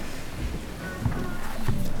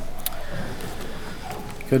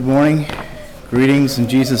Good morning. Greetings in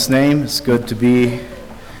Jesus' name. It's good to be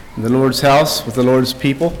in the Lord's house with the Lord's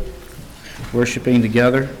people, worshiping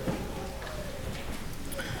together.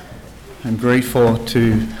 I'm grateful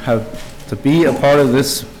to be a part of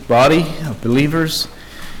this body of believers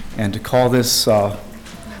and to call this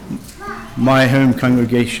my home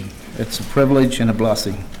congregation. It's a privilege and a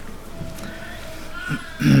blessing.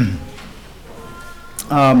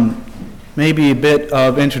 Maybe a bit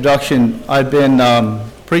of introduction. I've been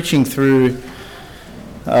preaching through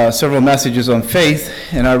several messages on faith,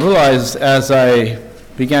 and I realized as I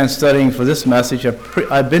began studying for this message,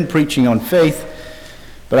 I've been preaching on faith,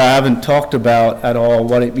 but I haven't talked about at all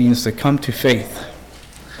what it means to come to faith.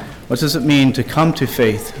 What does it mean to come to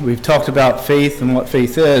faith? We've talked about faith and what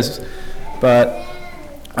faith is, but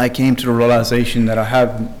I came to the realization that I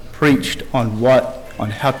haven't preached on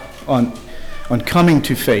coming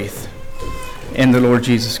to faith in the Lord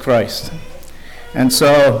Jesus Christ. And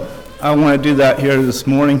so I want to do that here this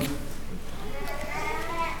morning.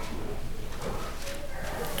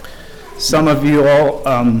 Some of you all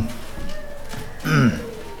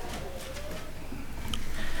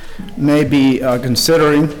may be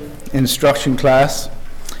considering instruction class,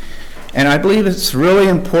 and I believe it's really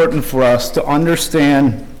important for us to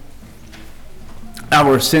understand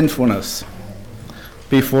our sinfulness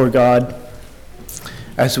before God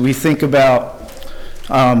as we think about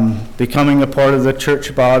becoming a part of the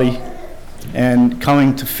church body and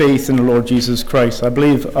coming to faith in the Lord Jesus Christ. I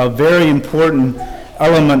believe a very important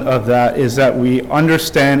element of that is that we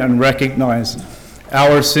understand and recognize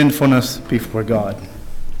our sinfulness before God.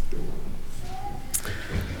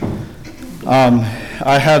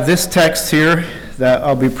 I have this text here that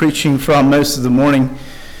I'll be preaching from most of the morning,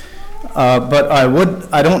 but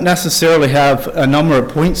I don't necessarily have a number of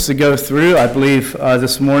points to go through. I believe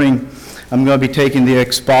this morning I'm going to be taking the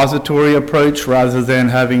expository approach rather than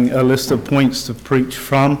having a list of points to preach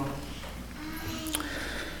from.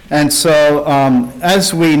 And so,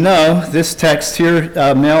 as we know, this text here,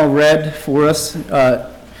 Mel read for us,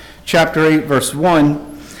 chapter 8, verse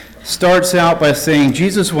 1, starts out by saying,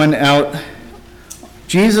 Jesus went onto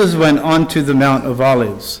the Mount of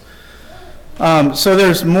Olives. So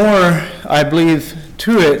there's more, I believe,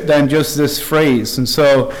 to it than just this phrase. And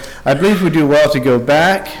so I believe we do well to go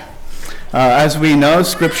back. As we know,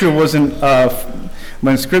 Scripture wasn't,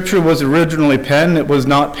 when Scripture was originally penned, it was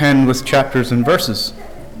not penned with chapters and verses.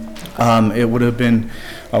 It would have been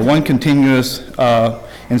one continuous,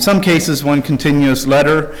 in some cases, one continuous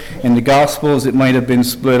letter. In the Gospels, it might have been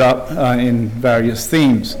split up in various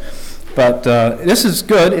themes. But this is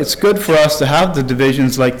good. It's good for us to have the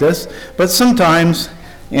divisions like this. But sometimes,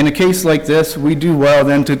 in a case like this, we do well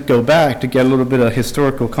then to go back to get a little bit of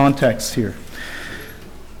historical context here.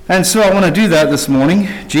 And so I want to do that this morning.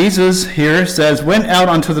 Jesus here says, went out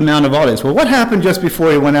onto the Mount of Olives. Well, what happened just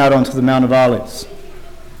before he went out onto the Mount of Olives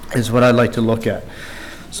is what I'd like to look at.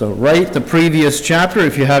 So right the previous chapter,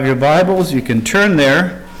 if you have your Bibles, you can turn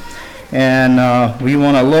there. And we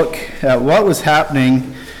want to look at what was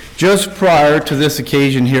happening just prior to this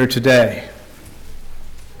occasion here today.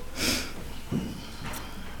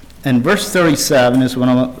 And verse 37 is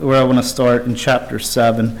where I want to start in chapter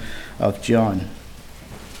 7 of John.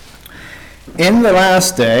 In the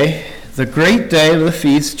last day, the great day of the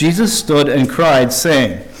feast, Jesus stood and cried,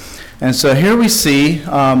 saying, and so here we see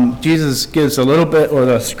Jesus gives a little bit, or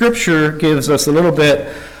the Scripture gives us a little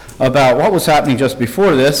bit about what was happening just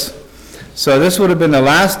before this. So this would have been the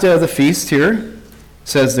last day of the feast here. It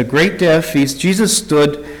says, the great day of feast, Jesus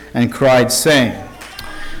stood and cried, saying.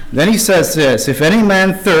 Then he says this, if any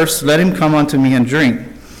man thirst, let him come unto me and drink.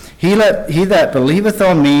 He that believeth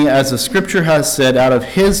on me, as the Scripture has said, out of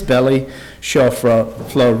his belly shall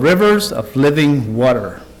flow rivers of living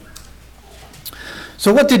water.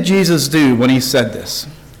 So what did Jesus do when he said this?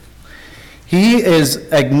 He is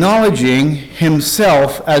acknowledging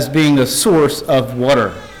himself as being the source of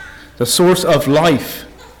water, the source of life,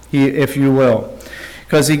 if you will.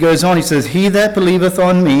 Because he goes on, he says, he that believeth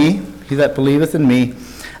on me, he that believeth in me,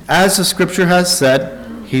 as the Scripture has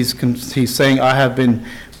said, he's saying, I have been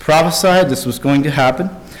prophesied, this was going to happen.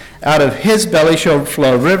 Out of his belly shall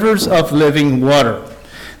flow rivers of living water.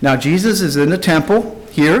 Now Jesus is in the temple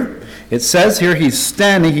here. It says here he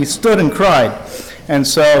stood and cried. And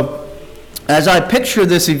so as I picture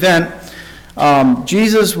this event,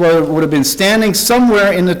 Jesus would have been standing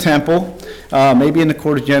somewhere in the temple, maybe in the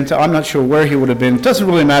court of Gentile. I'm not sure where he would have been. It doesn't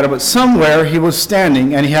really matter, but somewhere he was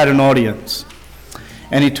standing and he had an audience.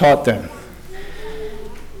 And he taught them.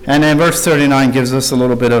 And then verse 39 gives us a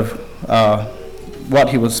little bit of what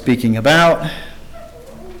he was speaking about.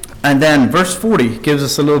 And then verse 40 gives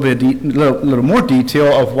us a little more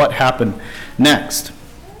detail of what happened next.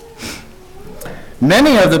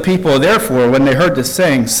 Many of the people, therefore, when they heard this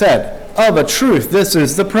saying, said, "Of a truth, this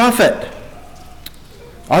is the prophet."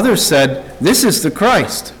 Others said, "This is the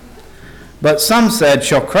Christ." But some said,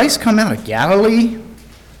 "Shall Christ come out of Galilee?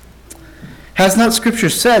 Has not Scripture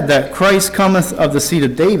said that Christ cometh of the seed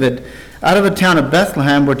of David, out of the town of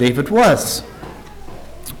Bethlehem where David was?"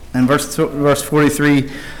 And verse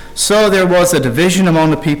 43, "So there was a division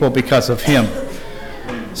among the people because of him."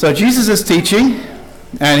 So Jesus is teaching,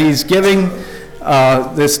 and he's giving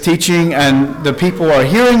this teaching, and the people are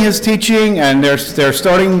hearing his teaching, and they're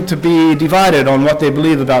starting to be divided on what they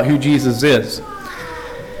believe about who Jesus is.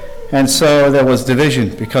 And so there was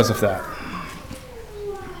division because of that.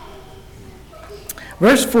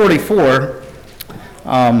 Verse 44,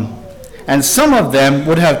 "And some of them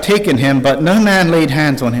would have taken him, but no man laid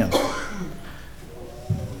hands on him."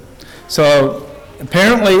 So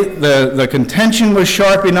apparently the contention was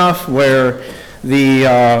sharp enough where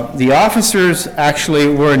the officers actually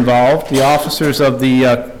were involved. The officers of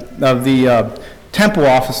the temple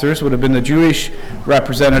officers would have been the Jewish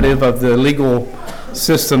representative of the legal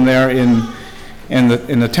system there in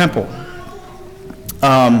the temple.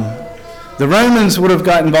 The Romans would have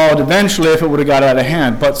got involved eventually if it would have got out of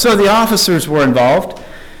hand. But so the officers were involved,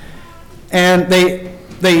 and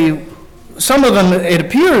some of them, it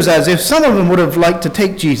appears as if some of them would have liked to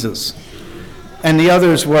take Jesus, and the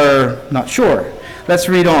others were not sure. Let's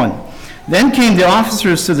read on. "Then came the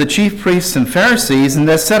officers to the chief priests and Pharisees, and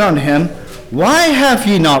they said unto him, Why have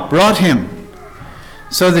ye not brought him?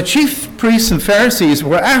 So the chief priests and Pharisees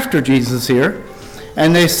were after Jesus here,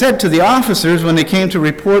 and they said to the officers when they came to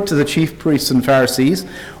report to the chief priests and Pharisees,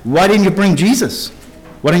 Why didn't you bring Jesus?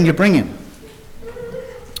 Why didn't you bring him?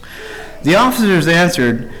 The officers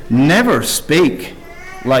answered, Never spake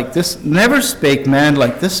man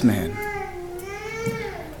like this man.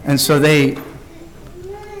 And so I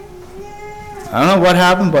don't know what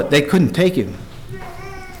happened, but they couldn't take him.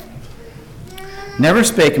 Never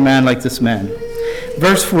spake a man like this man.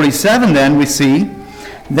 Verse 47 then we see,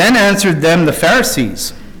 Then answered them the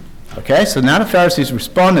Pharisees. Okay, so now the Pharisees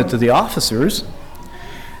responded to the officers,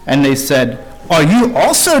 and they said, Are you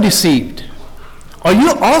also deceived? Are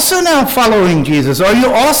you also now following Jesus? Are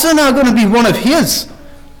you also now going to be one of his?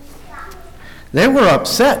 They were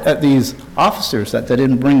upset at these officers that they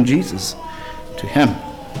didn't bring Jesus to him.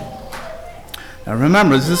 Now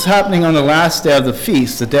remember, this is happening on the last day of the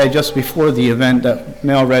feast, the day just before the event that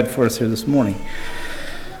Mel read for us here this morning.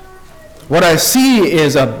 What I see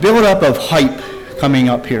is a buildup of hype coming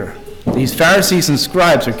up here. These Pharisees and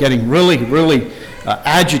scribes are getting really, really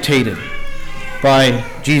agitated by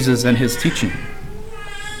Jesus and his teaching.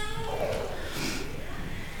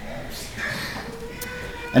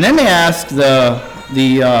 And then they ask the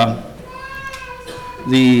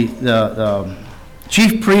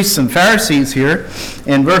chief priests and Pharisees here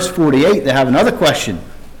in verse 48. They have another question.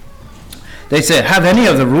 They said, Have any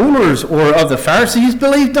of the rulers or of the Pharisees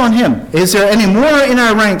believed on him? Is there any more in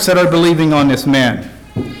our ranks that are believing on this man?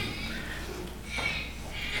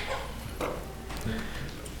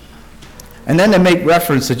 And then they make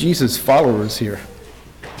reference to Jesus' followers here.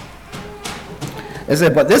 They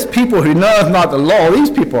said, But this people who knoweth not the law, these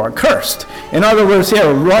people are cursed. In other words, they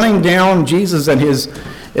are running down Jesus and his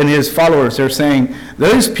followers. They're saying,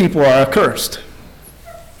 those people are accursed.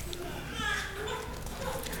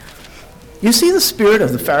 You see the spirit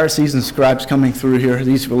of the Pharisees and scribes coming through here,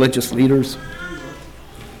 these religious leaders?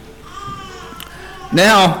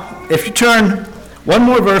 Now, if you turn one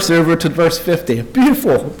more verse over to verse 50, a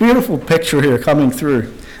beautiful, beautiful picture here coming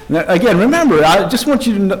through. Now, again, remember, I just want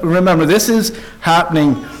you to remember, this is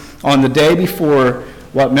happening on the day before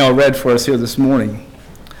what Mel read for us here this morning.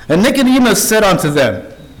 And Nicodemus said unto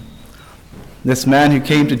them, this man who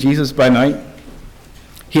came to Jesus by night,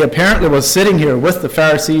 he apparently was sitting here with the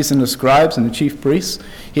Pharisees and the scribes and the chief priests.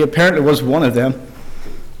 He apparently was one of them.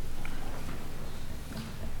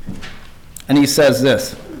 And he says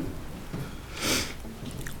this,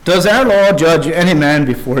 Does our law judge any man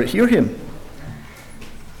before it hear him,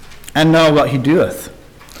 and know what he doeth?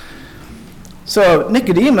 So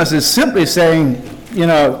Nicodemus is simply saying,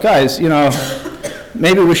 guys,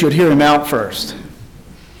 maybe we should hear him out first,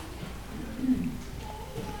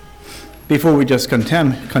 before we just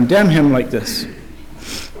condemn him like this.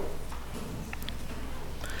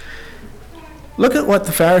 Look at what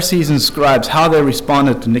the Pharisees and scribes, how they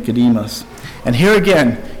responded to Nicodemus. And here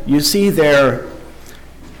again, you see their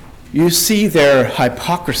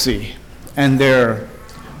hypocrisy, and they're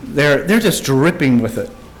just dripping with it.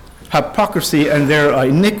 Hypocrisy and their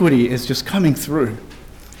iniquity is just coming through.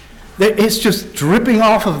 It's just dripping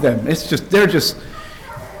off of them.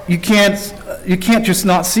 You can't just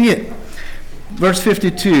not see it. Verse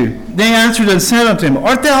 52, they answered and said unto him,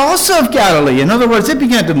 art thou also of Galilee? In other words, they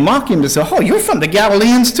began to mock him to say, oh, you're from the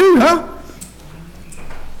Galileans too, huh?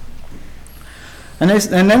 And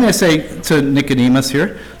then they say to Nicodemus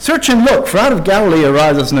here, search and look, for out of Galilee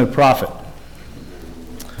arises no prophet.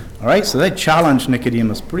 All right, so they challenged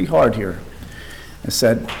Nicodemus pretty hard here and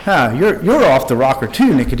said, you're off the rocker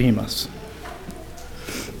too, Nicodemus.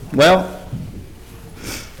 Well,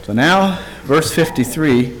 so now, verse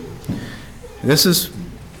 53, this is,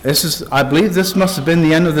 I believe this must have been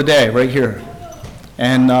the end of the day right here.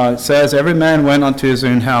 And it says, every man went unto his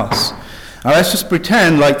own house. Now let's just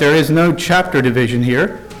pretend like there is no chapter division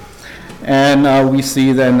here. And we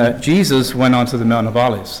see then that Jesus went on to the Mount of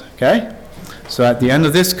Olives. Okay? So at the end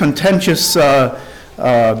of this contentious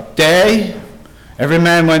day, every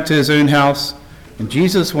man went to his own house, and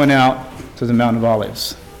Jesus went out to the Mount of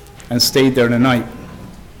Olives and stayed there the night.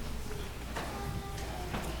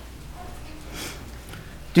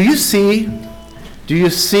 Do you see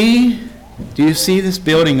this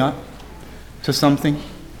building up to something?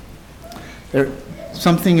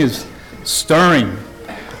 Something is stirring.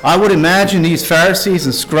 I would imagine these Pharisees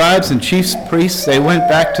and scribes and chief priests, they went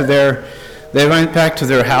back to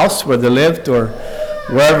their house where they lived or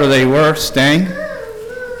wherever they were staying.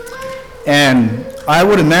 And I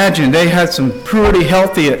would imagine they had some pretty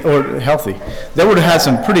healthy. They would have had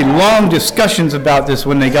some pretty long discussions about this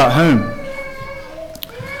when they got home.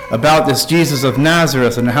 About this Jesus of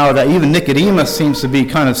Nazareth and how that even Nicodemus seems to be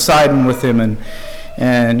kind of siding with him, and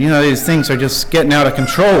these things are just getting out of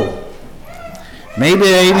control. Maybe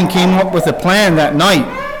they even came up with a plan that night.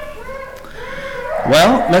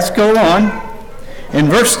 Well, let's go on. In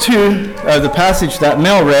verse 2 of the passage that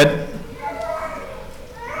Mel read,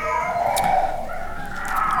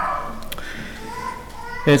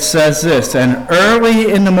 it says this, and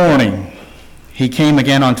early in the morning he came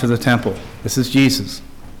again unto the temple. This is Jesus.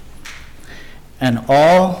 And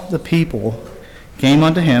all the people came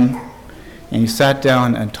unto him, and he sat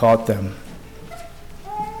down and taught them.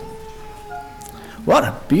 What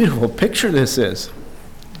a beautiful picture this is.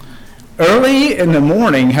 Early in the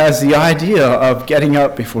morning has the idea of getting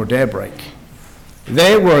up before daybreak.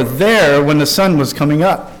 They were there when the sun was coming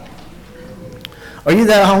up. Are you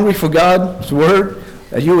that hungry for God's word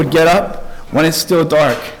that you would get up when it's still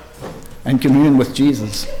dark and commune with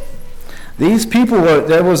Jesus? These people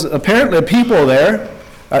there was apparently people there.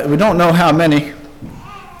 We don't know how many.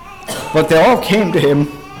 But they all came to him,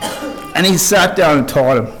 and he sat down and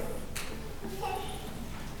taught them.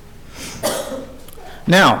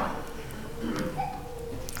 Now,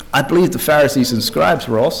 I believe the Pharisees and scribes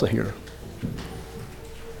were also here.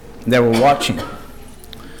 They were watching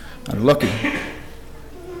and looking.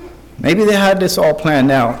 Maybe they had this all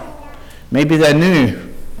planned out. Maybe they knew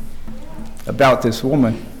about this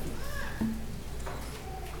woman.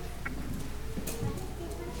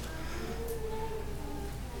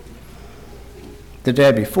 The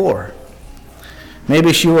day before.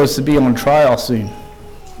 Maybe she was to be on trial soon.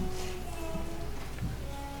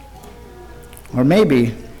 Or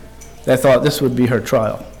maybe they thought this would be her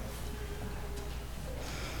trial.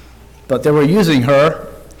 But they were using her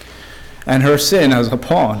and her sin as a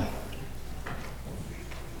pawn.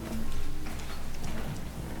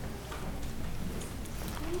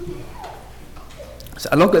 So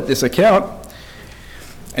I look at this account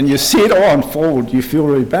and you see it all unfold. You feel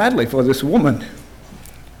really badly for this woman.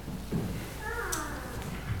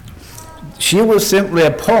 She was simply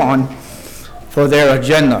a pawn for their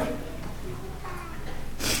agenda.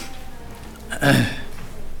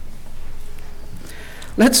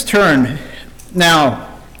 Let's turn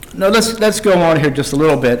now. No, let's go on here just a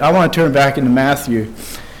little bit. I want to turn back into Matthew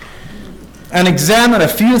and examine a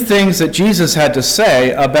few things that Jesus had to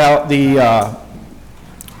say about the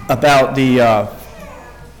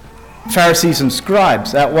Pharisees and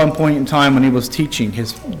scribes at one point in time when he was teaching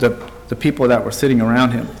the people that were sitting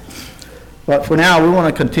around him. But for now, we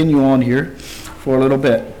want to continue on here for a little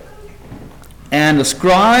bit. And the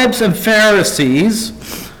scribes and Pharisees,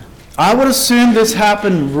 I would assume this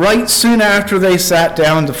happened right soon after they sat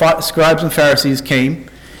down. The scribes and Pharisees came,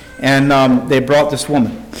 and they brought this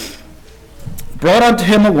woman. Brought unto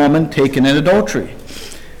him a woman taken in adultery.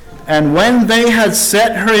 And when they had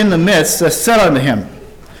set her in the midst, they said unto him,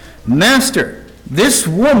 Master, this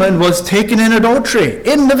woman was taken in adultery,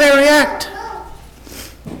 in the very act.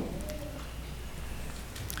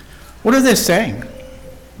 What are they saying?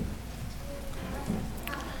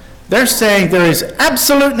 They're saying there is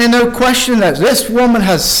absolutely no question that this woman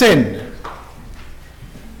has sinned.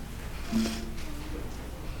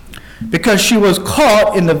 because she was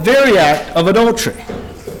caught in the very act of adultery.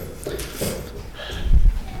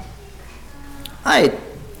 I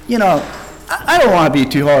don't want to be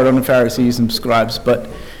too hard on the Pharisees and scribes, but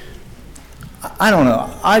I don't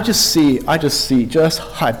know. I just see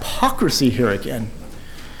hypocrisy here again.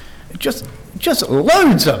 Just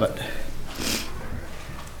loads of it.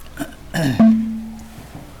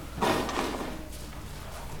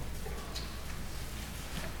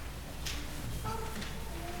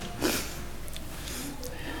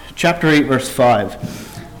 Chapter 8, verse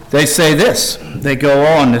 5. They say this. They go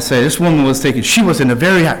on to say, this woman was taken. She was in the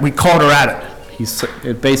very act. We caught her at it.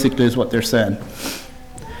 It basically is what they're saying.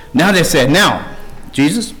 Now they say, now,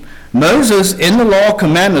 Jesus, Moses in the law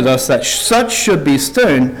commanded us that such should be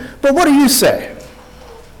stoned, but what do you say?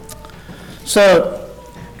 So,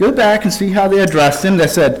 go back and see how they addressed him. They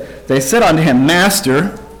said unto him,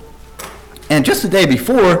 Master. And just the day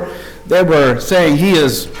before, they were saying he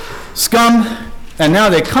is scum. And now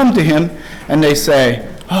they come to him and they say,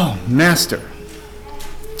 oh, Master.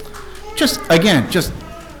 Just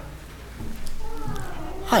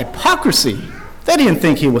hypocrisy. They didn't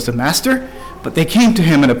think he was a master, but they came to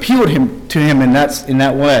him and appealed to him in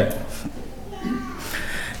that way.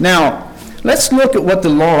 Now, let's look at what the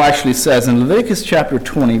law actually says. In Leviticus chapter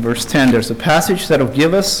 20, verse 10, there's a passage that will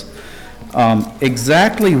give us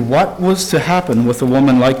exactly what was to happen with a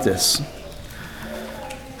woman like this.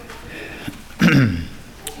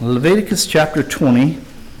 Leviticus chapter 20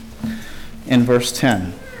 and verse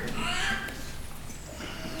 10.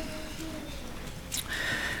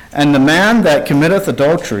 And the man that committeth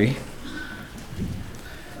adultery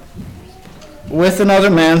with another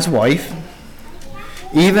man's wife,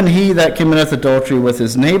 even he that committeth adultery with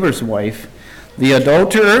his neighbor's wife, the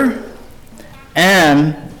adulterer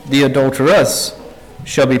and the adulteress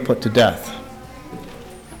shall be put to death.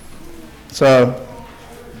 So,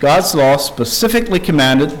 God's law specifically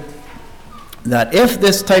commanded that if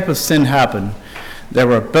this type of sin happened, there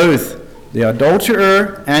were both the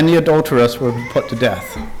adulterer and the adulteress were put to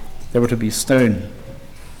death. They were to be stoned.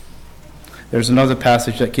 There's another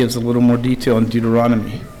passage that gives a little more detail in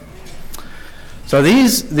Deuteronomy. So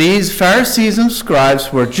these Pharisees and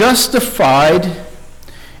scribes were justified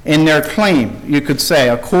in their claim, you could say,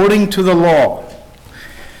 according to the law.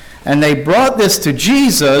 And they brought this to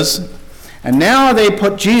Jesus, and now they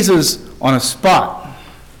put Jesus on a spot.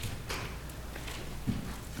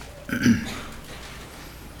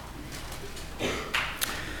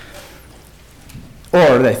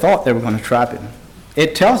 Or they thought they were going to trap him.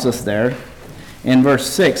 It tells us there in verse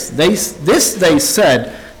 6, they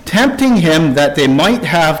said, tempting him that they might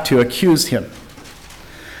have to accuse him.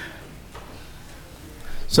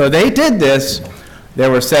 So they did this. They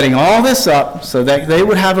were setting all this up so that they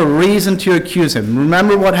would have a reason to accuse him.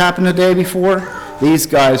 Remember what happened the day before? These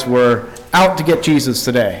guys were out to get Jesus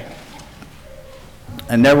today.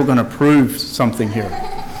 And they were going to prove something here.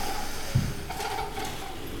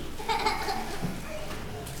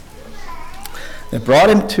 They brought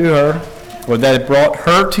him to her, or they brought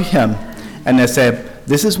her to him, and they said,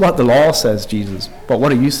 this is what the law says, Jesus, but what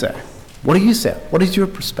do you say? What do you say? What is your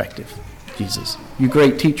perspective, Jesus? You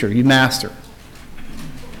great teacher, you master.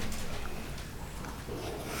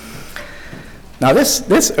 Now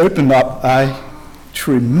this opened up a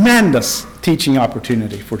tremendous teaching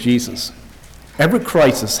opportunity for Jesus. Every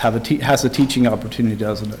crisis has a teaching opportunity,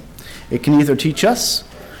 doesn't it? It can either teach us,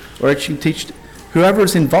 or it can teach whoever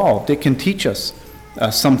is involved. It can teach us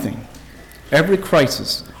something. Every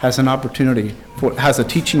crisis has an opportunity, has a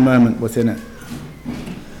teaching moment within it.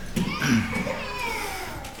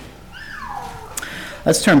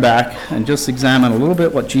 Let's turn back and just examine a little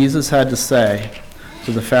bit what Jesus had to say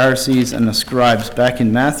to the Pharisees and the scribes back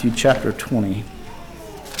in Matthew chapter 20.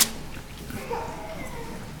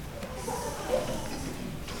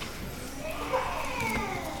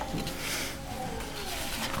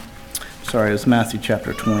 Sorry, it was Matthew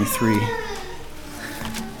chapter 23.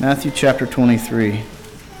 Matthew chapter 23.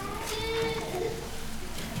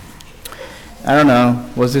 I don't know,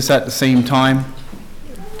 was this at the same time,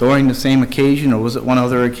 during the same occasion, or was it one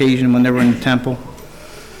other occasion when they were in the temple?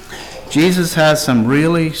 Jesus has some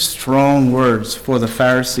really strong words for the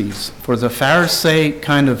Pharisees, for the Pharisaic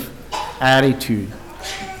kind of attitude.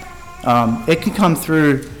 It can come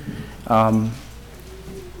through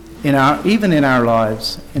even in our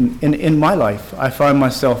lives. In my life, I find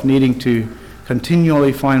myself needing to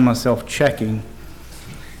continually find myself checking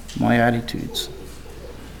my attitudes.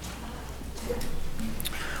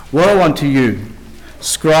 Woe unto you,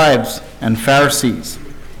 scribes and Pharisees.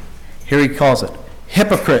 Here he calls it,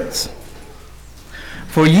 hypocrites.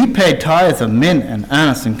 For ye pay tithe of mint and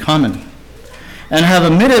anise and cumin, and have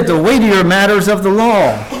omitted the weightier matters of the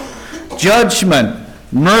law, judgment,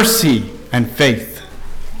 mercy, and faith.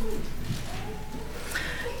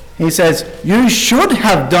 He says, you should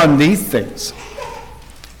have done these things.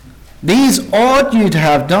 These ought you to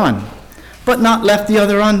have done, but not left the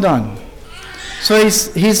other undone. So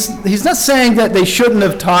he's not saying that they shouldn't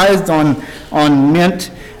have tithed on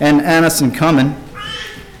mint and anise and cumin.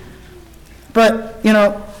 But,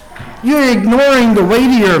 you're ignoring the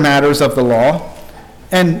weightier matters of the law,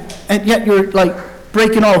 and yet you're like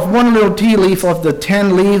breaking off one little tea leaf off the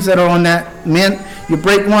 10 leaves that are on that mint. You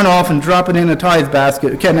break one off and drop it in a tithe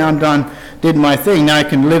basket. Okay, now I'm done, did my thing. Now I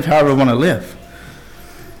can live however I want to live.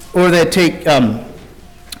 Or they take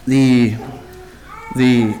the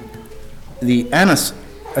anise,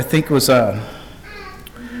 I think it was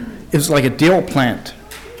like a dill plant.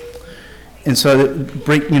 And so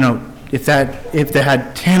break, if they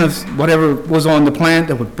had 10 of whatever was on the plant,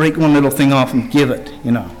 they would break one little thing off and give it,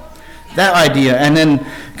 That idea. And then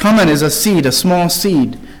cumin is a seed, a small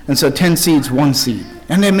seed. And so 10 seeds, 1 seed.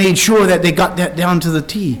 And they made sure that they got that down to the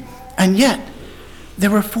T. And yet, they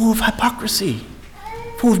were full of hypocrisy,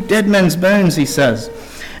 full of dead men's bones, he says.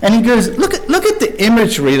 And he goes, look at the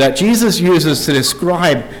imagery that Jesus uses to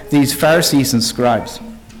describe these Pharisees and scribes.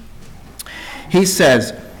 He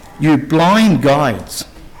says, you blind guides,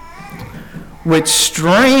 which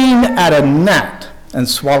strain at a gnat and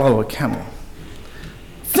swallow a camel.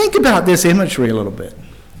 Think about this imagery a little bit.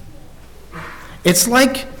 It's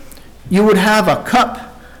like you would have a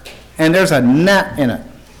cup and there's a gnat in it.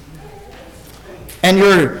 And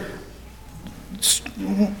you're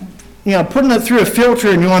putting it through a filter,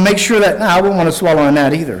 and you want to make sure that, I wouldn't want to swallow a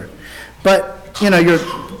gnat either. But, you're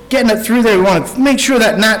getting it through there, you want to make sure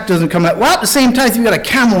that gnat doesn't come out. Well, at the same time, you've got a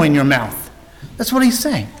camel in your mouth. That's what he's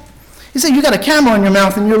saying. He said, you got a camel in your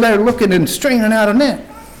mouth, and you're there looking and straining out a net.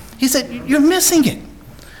 He said, you're missing it.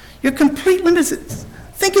 You're completely missing it.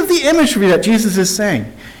 Think of the imagery that Jesus is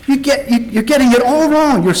saying. You're getting it all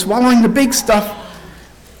wrong. You're swallowing the big stuff,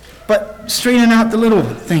 but straightening out the little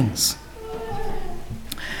things.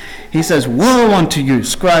 He says, woe unto you,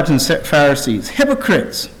 scribes and Pharisees,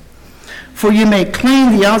 hypocrites! For you may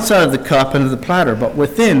clean the outside of the cup and of the platter, but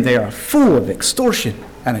within they are full of extortion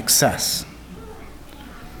and excess.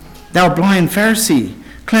 Thou blind Pharisee,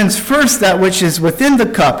 cleanse first that which is within the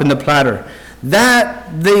cup and the platter,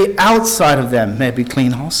 that the outside of them may be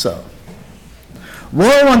clean also.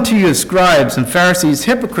 Woe unto you, scribes and Pharisees,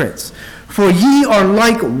 hypocrites! For ye are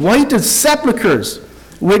like whited sepulchres,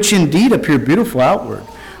 which indeed appear beautiful outward,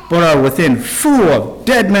 but are within full of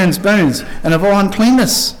dead men's bones and of all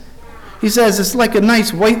uncleanness. He says it's like a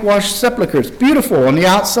nice whitewashed sepulchre. It's beautiful on the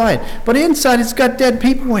outside, but inside it's got dead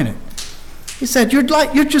people in it. He said, you're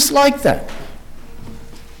just like that.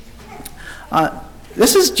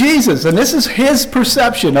 This is Jesus, and this is his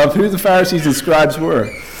perception of who the Pharisees and scribes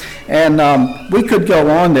were. And we could go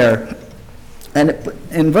on there. And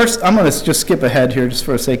in I'm going to just skip ahead here just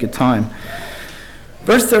for the sake of time.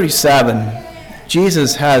 Verse 37,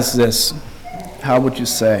 Jesus has this, how would you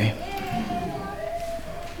say?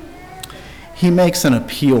 He makes an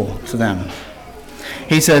appeal to them.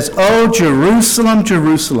 He says, O Jerusalem,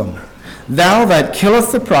 Jerusalem, thou that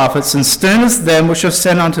killest the prophets and stonest them which are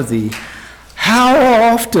sent unto thee,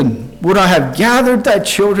 how often would I have gathered thy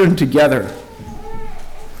children together,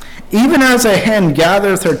 even as a hen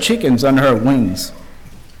gathereth her chickens under her wings,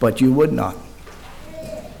 but you would not.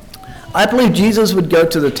 I believe Jesus would go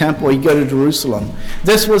to the temple, he'd go to Jerusalem.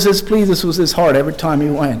 This was his plea, this was his heart every time he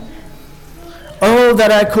went. Oh,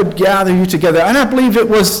 that I could gather you together. And I believe it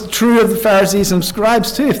was true of the Pharisees and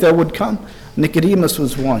scribes too, if they would come. Nicodemus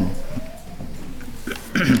was one.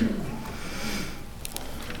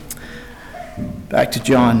 Back to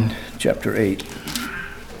John chapter 8.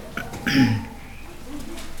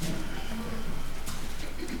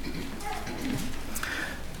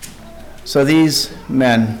 So these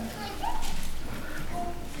men,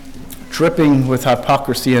 dripping with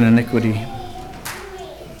hypocrisy and iniquity,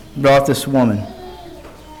 brought this woman.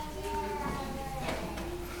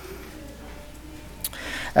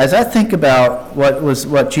 As I think about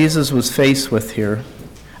what Jesus was faced with here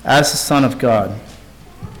as the Son of God,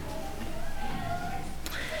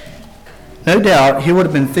 no doubt he would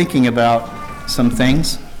have been thinking about some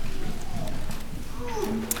things.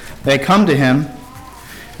 They come to him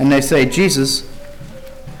and they say, Jesus,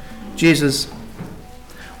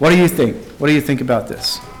 what do you think? What do you think about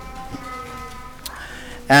this?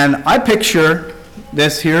 And I picture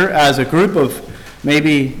this here as a group of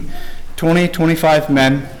maybe 20, 25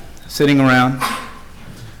 men sitting around.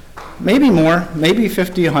 Maybe more, maybe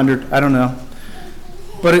 50, 100, I don't know.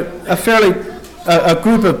 But a fairly a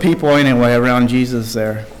group of people anyway around Jesus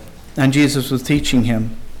there. And Jesus was teaching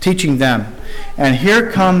them. And here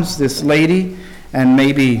comes this lady, and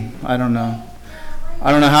maybe, I don't know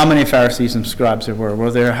how many Pharisees and scribes there were.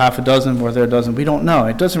 Were there half a dozen? Were there a dozen? We don't know.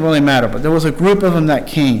 It doesn't really matter. But there was a group of them that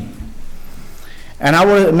came. And I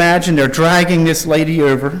would imagine they're dragging this lady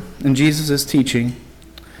over, and Jesus is teaching.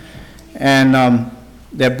 And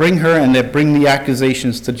they bring her, and they bring the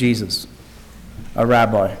accusations to Jesus, a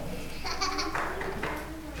rabbi.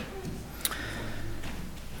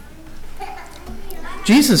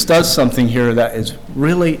 Jesus does something here that is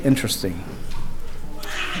really interesting.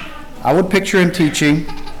 I would picture him teaching,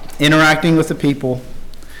 interacting with the people.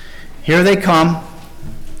 Here they come,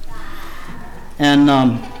 and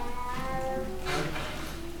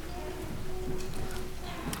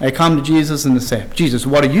they come to Jesus and they say, Jesus,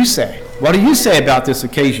 what do you say? What do you say about this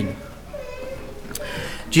occasion?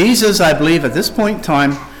 Jesus, I believe, at this point in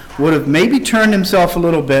time, would have maybe turned himself a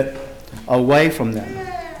little bit away from them.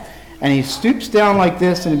 And he stoops down like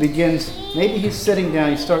this and he begins, maybe he's sitting down,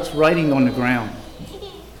 he starts writing on the ground.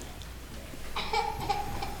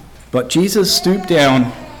 But Jesus stooped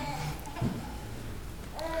down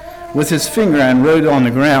with his finger and wrote on the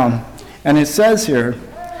ground. And it says here,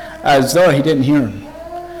 as though he didn't hear him.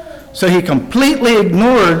 So he completely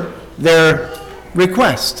ignored their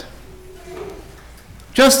request.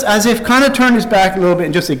 Just as if kind of turned his back a little bit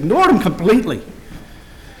and just ignored them completely.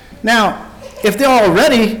 Now, if they're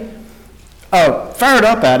already fired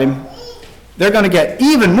up at him, they're going to get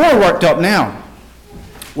even more worked up now.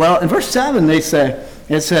 Well, in verse 7 it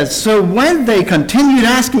says, so when they continued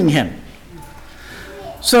asking him.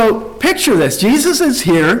 So picture this. Jesus is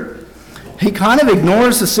here. He kind of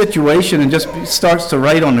ignores the situation and just starts to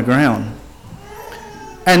write on the ground.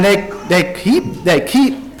 And they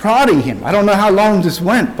keep prodding him. I don't know how long this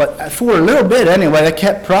went, but for a little bit anyway, they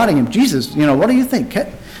kept prodding him. Jesus, what do you think?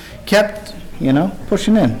 Kept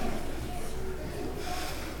pushing in.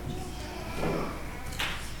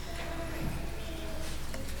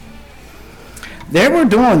 They were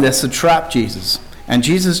doing this to trap Jesus, and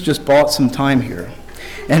Jesus just bought some time here.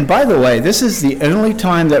 And by the way, this is the only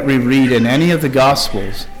time that we read in any of the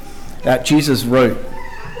Gospels that Jesus wrote.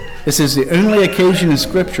 This is the only occasion in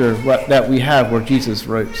Scripture that we have where Jesus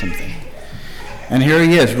wrote something. And here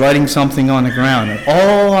he is writing something on the ground. And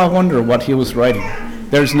I wonder what he was writing.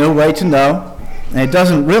 There's no way to know, and it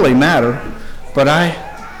doesn't really matter, but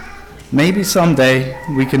maybe someday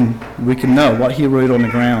we can know what he wrote on the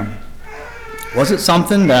ground. Was it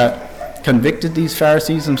something that convicted these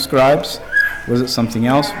Pharisees and scribes? Was it something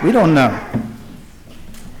else? We don't know.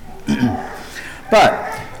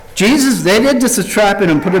 But Jesus, they did this to trap him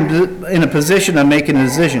and put him in a position of making a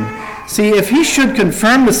decision. See, if he should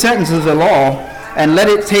confirm the sentence of the law and let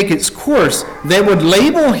it take its course, they would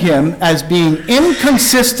label him as being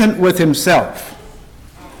inconsistent with himself.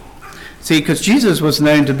 See, because Jesus was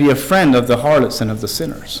known to be a friend of the harlots and of the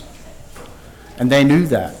sinners. And they knew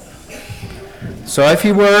that. So if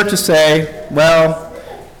he were to say, well,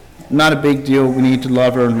 not a big deal, we need to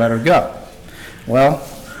love her and let her go. Well,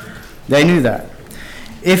 they knew that.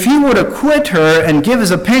 If he would acquit her and give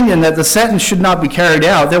his opinion that the sentence should not be carried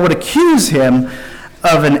out, they would accuse him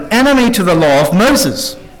of an enemy to the law of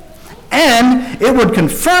Moses. And it would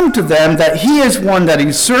confirm to them that he is one that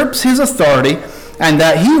usurps his authority and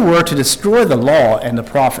that he were to destroy the law and the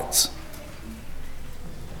prophets.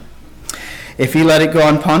 If he let it go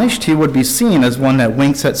unpunished, he would be seen as one that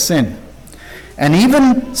winks at sin, and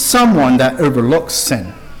even someone that overlooks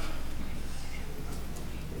sin,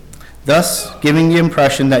 thus giving the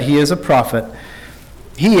impression that he is a prophet.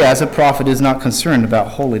 He, as a prophet, is not concerned about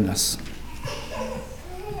holiness.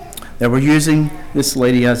 They were using this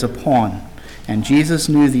lady as a pawn, and Jesus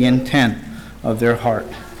knew the intent of their heart.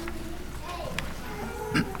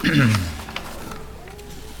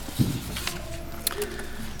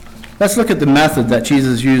 Let's look at the method that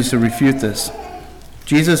Jesus used to refute this.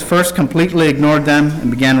 Jesus first completely ignored them and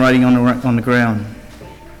began writing on the ground.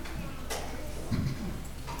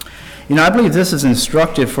 I believe this is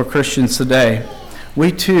instructive for Christians today.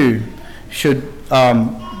 We too should,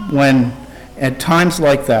 when at times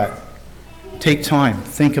like that, take time,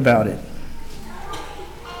 think about it.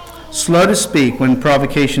 Slow to speak when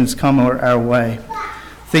provocations come our way.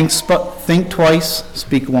 Think twice,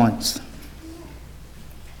 speak once.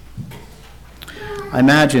 I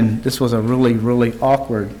imagine this was a really, really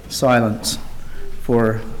awkward silence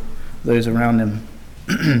for those around him.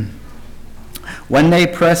 When they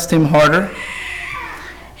pressed him harder,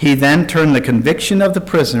 he then turned the conviction of the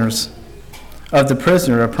prisoner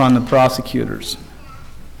upon the prosecutors.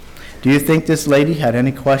 Do you think this lady had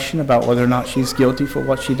any question about whether or not she's guilty for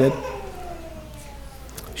what she did?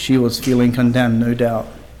 she was feeling condemned, no doubt.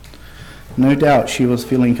 No doubt she was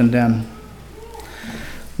feeling condemned.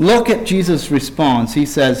 Look at Jesus' response. He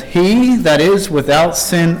says, "He that is without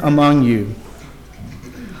sin among you,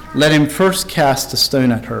 let him first cast a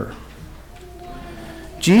stone at her."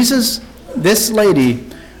 Jesus, this lady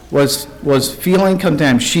was feeling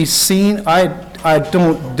condemned. She's seen, I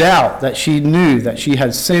don't doubt that she knew that she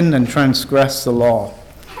had sinned and transgressed the law,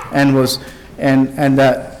 and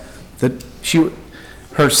that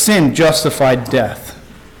her sin justified death.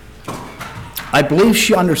 I believe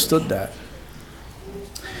she understood that.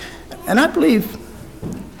 And I believe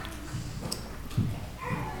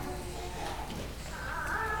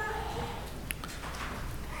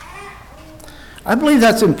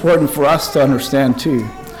that's important for us to understand too,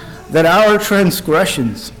 that our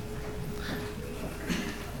transgressions,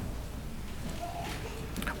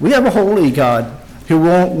 we have a holy God who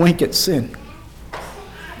won't wink at sin.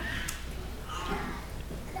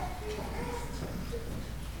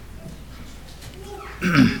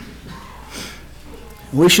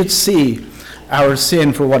 We should see our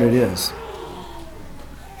sin for what it is.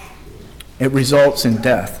 It results in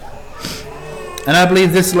death. And I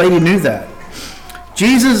believe this lady knew that.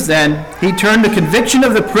 Jesus then, he turned the conviction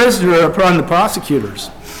of the prisoner upon the prosecutors.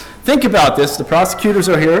 Think about this. The prosecutors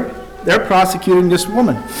are here. They're prosecuting this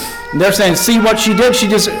woman. And they're saying, see what she did.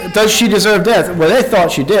 Does she deserve death? Well, they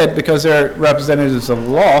thought she did because they're representatives of the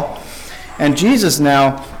law. And Jesus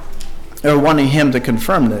now are wanting him to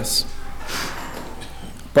confirm this.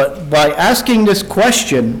 But by asking this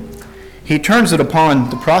question, he turns it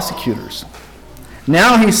upon the prosecutors.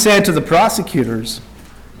 Now he said to the prosecutors,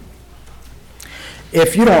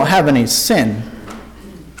 if you don't have any sin,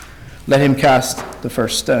 let him cast the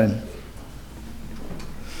first stone.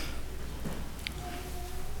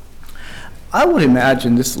 I would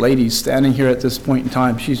imagine this lady standing here at this point in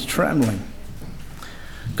time, she's trembling,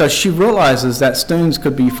 because she realizes that stones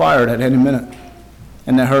could be fired at any minute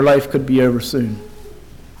and that her life could be over soon.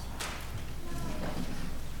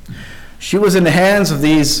 She was in the hands of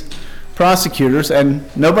these prosecutors, and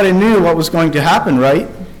nobody knew what was going to happen, right?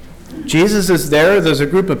 Jesus is there. There's a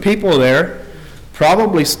group of people there,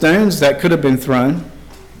 probably stones that could have been thrown.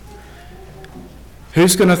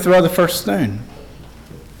 Who's going to throw the first stone?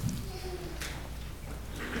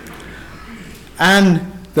 And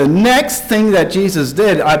the next thing that Jesus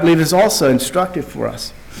did, I believe, is also instructive for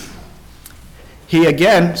us. He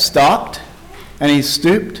again stopped, and he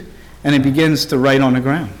stooped, and he begins to write on the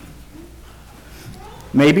ground.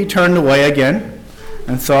 Maybe turned away again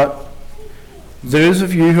and thought, those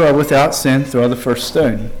of you who are without sin, throw the first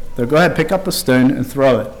stone. So go ahead, pick up a stone and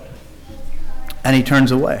throw it. And he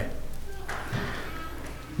turns away.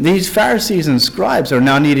 These Pharisees and scribes are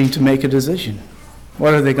now needing to make a decision.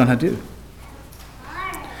 What are they going to do?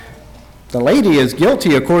 The lady is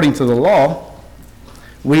guilty according to the law.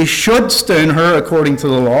 We should stone her according to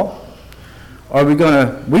the law.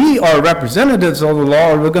 We are representatives of the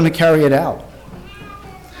law, or we're going to carry it out.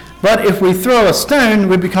 But if we throw a stone,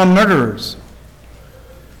 we become murderers.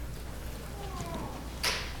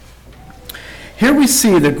 Here we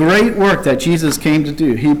see the great work that Jesus came to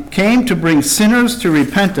do. He came to bring sinners to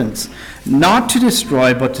repentance, not to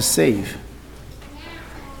destroy, but to save.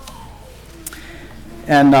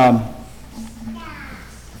 And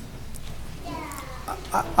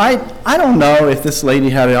I don't know if this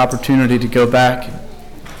lady had the opportunity to go back.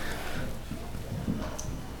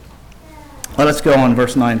 Well, let's go on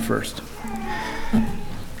verse 9 first.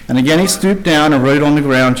 And again he stooped down and wrote on the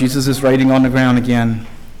ground. Jesus is writing on the ground again.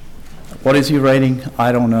 What is he writing?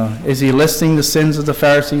 I don't know. Is he listing the sins of the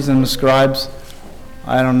Pharisees and the scribes?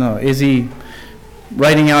 I don't know. Is he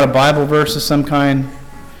writing out a Bible verse of some kind?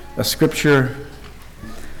 A scripture?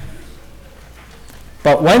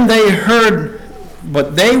 But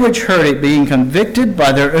they which heard it, being convicted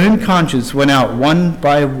by their own conscience, went out one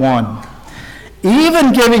by one.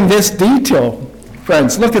 Even giving this detail,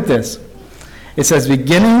 friends, look at this. It says,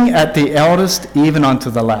 beginning at the eldest, even unto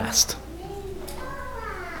the last.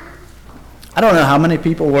 I don't know how many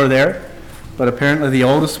people were there, but apparently the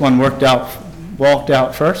oldest one walked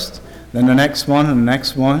out first, then the next one, and the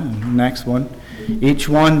next one, and the next one. Each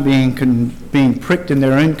one being pricked in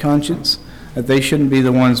their own conscience that they shouldn't be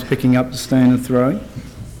the ones picking up the stone and throwing.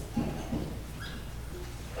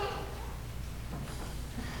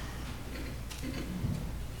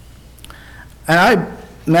 And I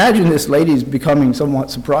imagine this lady's becoming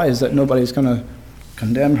somewhat surprised that nobody's going to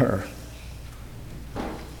condemn her.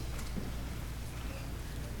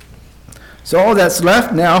 So all that's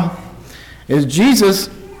left now is Jesus,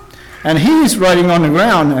 and he's writing on the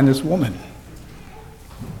ground, and this woman.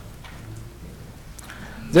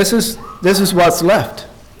 This is what's left.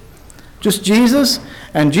 Just Jesus,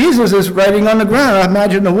 and Jesus is writing on the ground. I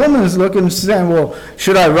imagine the woman is looking and saying, well,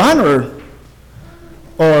 should I run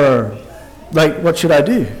or like, what should I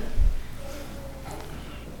do?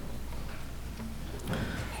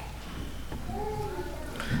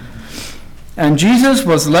 And Jesus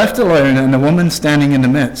was left alone, and the woman standing in the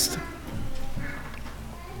midst.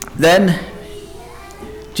 Then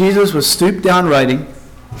Jesus was stooped down writing,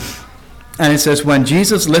 and it says, when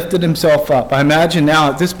Jesus lifted himself up, I imagine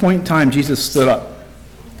now at this point in time, Jesus stood up.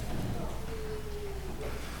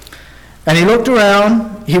 And he looked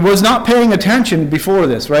around. He was not paying attention before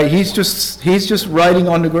this, right? He's just writing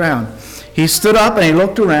on the ground. He stood up and he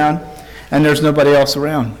looked around, and there's nobody else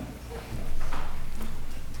around.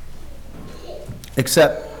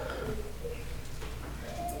 Except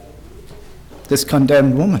this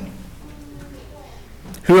condemned woman,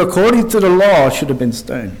 who according to the law should have been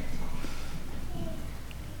stoned.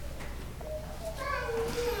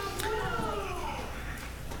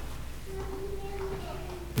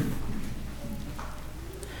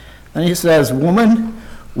 And he says, woman,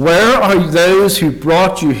 where are those who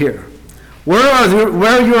brought you here? Where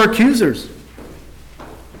are your accusers?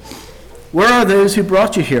 Where are those who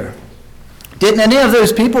brought you here? Didn't any of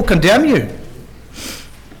those people condemn you?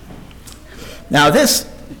 Now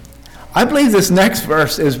I believe this next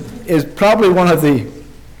verse is probably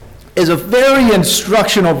is a very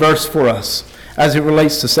instructional verse for us as it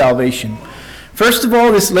relates to salvation. First of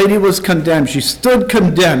all, this lady was condemned. She stood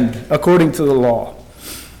condemned according to the law.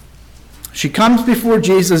 She comes before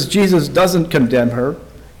Jesus. Jesus doesn't condemn her,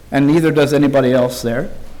 and neither does anybody else there.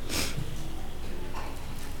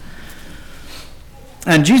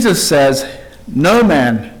 And Jesus says, no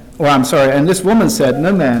man, and this woman said,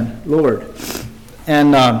 no man, Lord.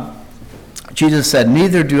 And Jesus said,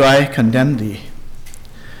 neither do I condemn thee.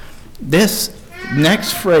 This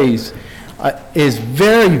next phrase is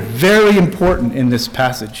very, very important in this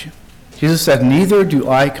passage. Jesus said, neither do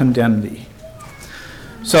I condemn thee.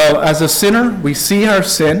 So as a sinner, we see our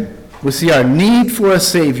sin, we see our need for a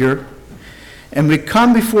Savior, and we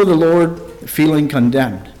come before the Lord feeling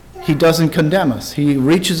condemned. He doesn't condemn us. He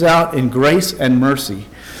reaches out in grace and mercy.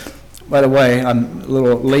 By the way, I'm a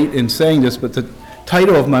little late in saying this, but the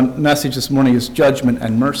title of my message this morning is Judgment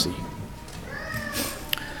and Mercy.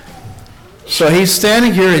 So he's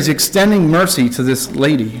standing here, he's extending mercy to this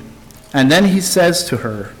lady, and then he says to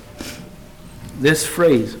her this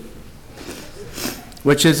phrase,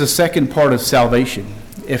 which is the second part of salvation,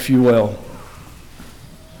 if you will.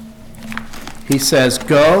 He says,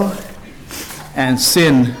 go and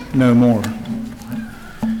sin no more.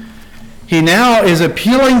 He now is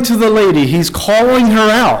appealing to the lady. He's calling her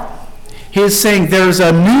out. He is saying, there's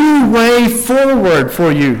a new way forward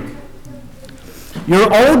for you.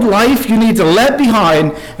 Your old life you need to let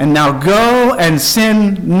behind, and now go and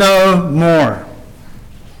sin no more.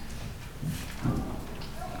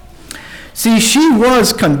 See, she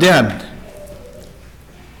was condemned,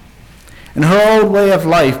 and her old way of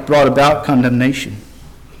life brought about condemnation.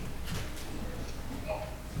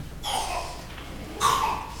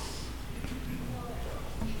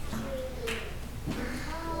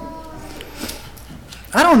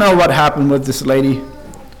 I don't know what happened with this lady,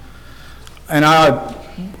 and I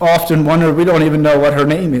often wonder, we don't even know what her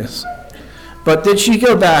name is. But did she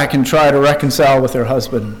go back and try to reconcile with her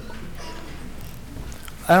husband?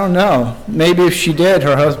 I don't know. Maybe if she did,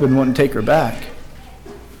 her husband wouldn't take her back.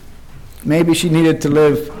 Maybe she needed to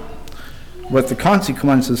live with the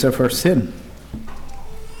consequences of her sin.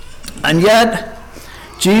 And yet,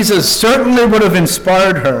 Jesus certainly would have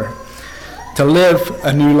inspired her to live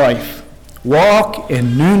a new life. Walk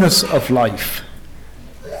in newness of life.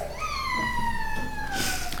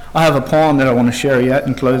 I have a poem that I want to share yet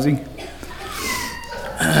in closing.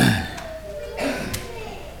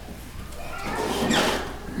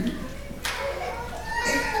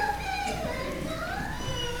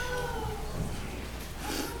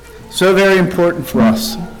 So very important for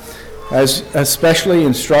us, especially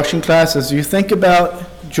instruction class, as you think about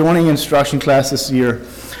joining instruction class this year,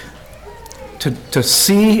 to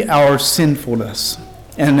see our sinfulness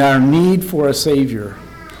and our need for a Savior,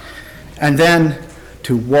 and then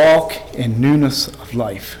to walk in newness of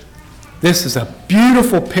life. This is a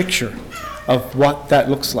beautiful picture of what that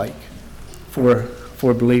looks like for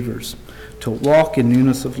believers, to walk in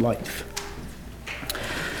newness of life.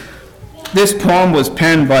 This poem was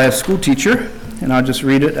penned by a school teacher, and I'll just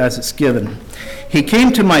read it as it's given. He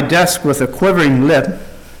came to my desk with a quivering lip.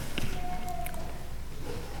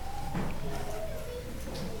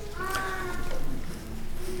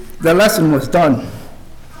 The lesson was done.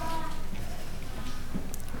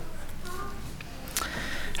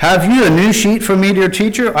 Have you a new sheet for me, dear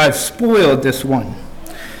teacher? I've spoiled this one.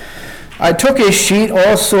 I took a sheet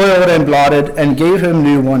all soiled and blotted and gave him a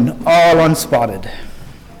new one, all unspotted.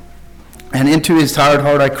 And into his tired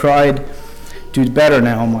heart I cried, do better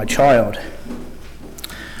now, my child.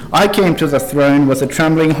 I came to the throne with a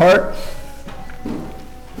trembling heart.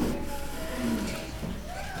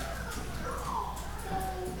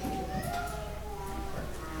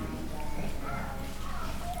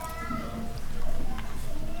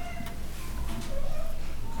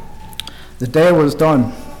 The day was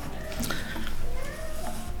done.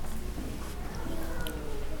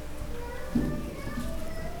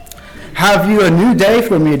 Have you a new day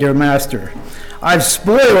for me, dear master? I've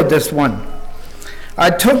spoiled this one. I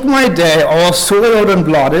took my day all soiled and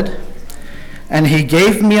blotted, and he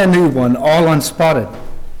gave me a new one, all unspotted.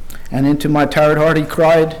 And into my tired heart he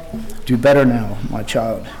cried, do better now, my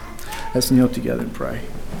child. Let's kneel together and pray.